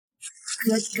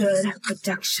Good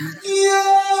production. Good.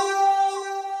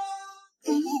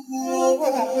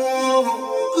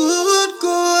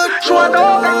 She want a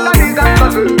big girl.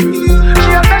 She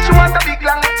a say she want a big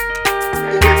long.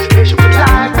 She would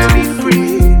like to be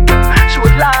free. She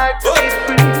would like to be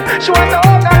free. She want a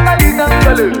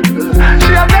girl.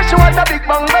 She a say she want a big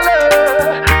bungalow.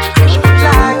 She say she would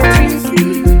like to be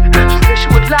free. She say she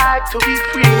would like to be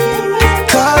free.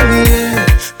 Call me, yeah.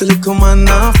 The little man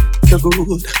now you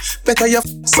good. Better you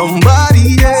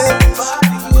somebody, yeah.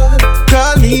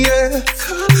 Call me, yeah.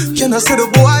 Can I say the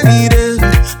boy need it?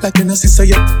 Like when I say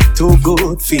you too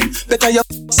good, feel. Better you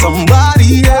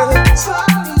somebody, yeah.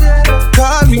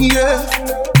 Call me, yeah.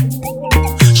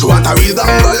 She want a real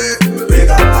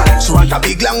gangle. She want a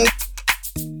big long.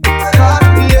 Call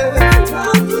me, yeah.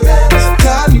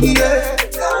 Call me, yeah.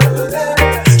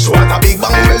 She want a big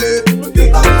bang belly.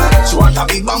 She want a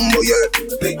big bang boy, yeah.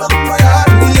 Big bang boy, call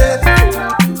me, yeah.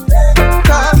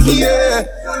 Call me, yeah.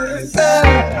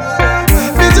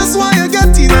 Me just want you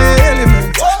get in the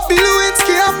element. BWOY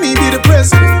and me be the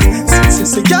president.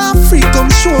 Say you're free, come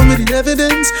show me the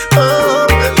evidence.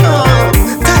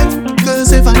 Type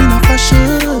girls ever in a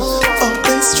fashion,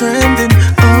 always trending.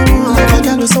 Love a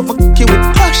girl who's so fucky with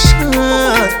passion,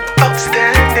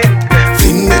 outstanding.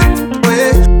 Fling it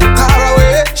away, car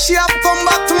away. She have come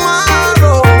back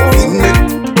tomorrow. Fling it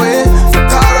away,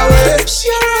 car away. She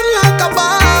run like a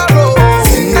barrow.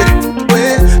 Fling it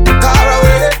away, car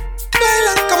away. Play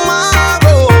like a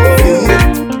marrow. Fling it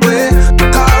away,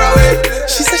 car away.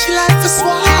 She said she like to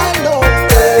swallow.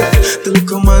 The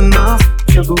little man now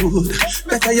you good.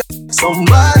 Better you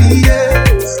somebody, yeah.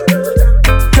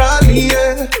 Call me,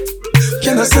 yeah.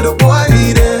 Can I say the boy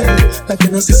need it? Like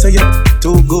when I say you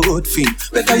too good, feel.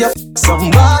 Better you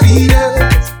somebody, yeah.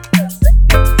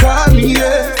 Call me,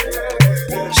 yeah.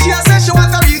 She a say she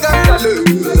want a big umbrella.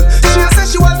 She a say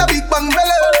she want a big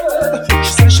bungalow.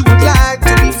 She say she would like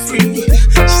to be free.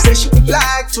 She say she would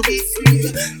like to be free.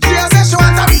 She a say she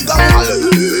want a big gangle.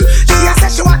 She a say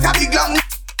she want a big long.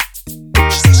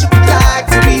 She say she would like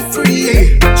to be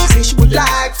free. She say she would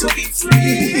like to be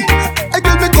free. I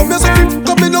girl me come here so feel,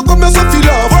 come me no come here so feel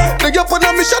love. They get on a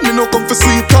mission, me no come for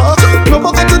sweet talk. No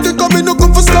matter what you come, me no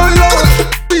come for style love.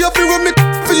 Be happy when me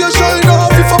for your shine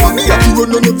off. If I'm money, if you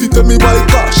run on if you tell me my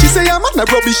car. She say I'm on a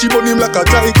rubbish, she burn him like a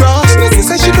dry grass. She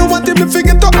say she don't want him to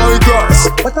forget the high grass.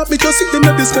 But I be just sitting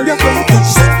at this girl, you come up.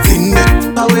 Fling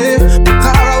it away,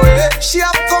 car away. She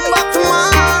have come back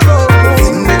tomorrow.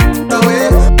 Fling it away,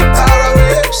 car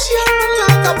away. She run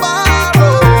like a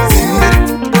barrow. Fling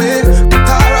it away,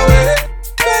 car away.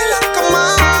 Play like a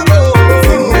marrow.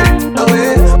 Fling it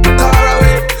away, car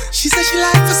away. She say she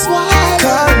like to swallow.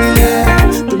 Call me, yeah.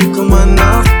 The little man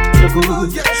now you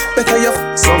good. Better you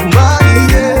somebody,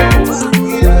 yeah.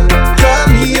 Call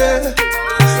me, yeah.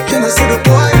 Can I say the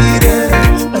boy need it?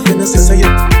 Like when I say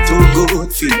you too good,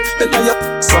 feel. Better you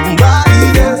somebody,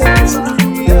 yeah.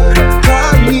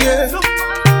 Call me, yeah.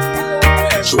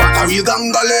 She want a real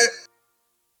gangle.